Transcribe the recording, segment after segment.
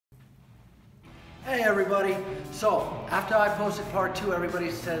Hey everybody. So, after I posted part 2, everybody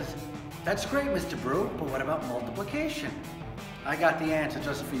says, that's great, Mr. Brew, but what about multiplication? I got the answer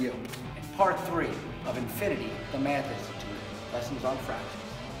just for you. In part 3 of Infinity, the Math Institute, lessons on fractions.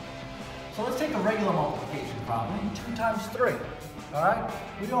 So let's take a regular multiplication problem, 2 times 3, all right?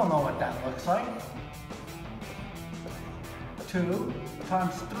 We all know what that looks like. 2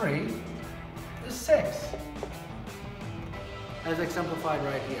 times 3 is 6, as exemplified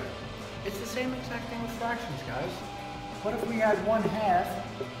right here. It's the same exact thing with fractions, guys. What if we had 1/2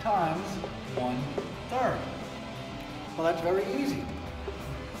 times 1/3? Well, that's very easy.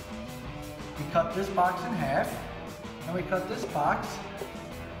 We cut this box in half, and we cut this box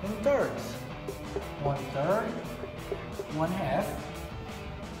in thirds. 1/3, 1/2.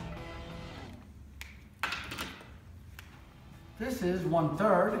 This is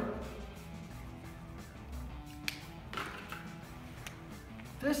 1/3.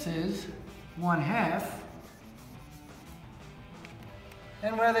 This is 1/2.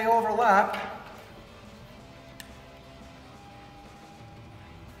 And where they overlap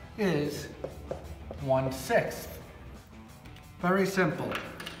is 1/6. Very simple.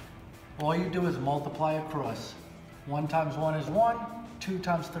 All you do is multiply across. 1 times 1 is 1, 2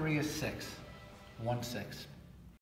 times 3 is 6. 1/6.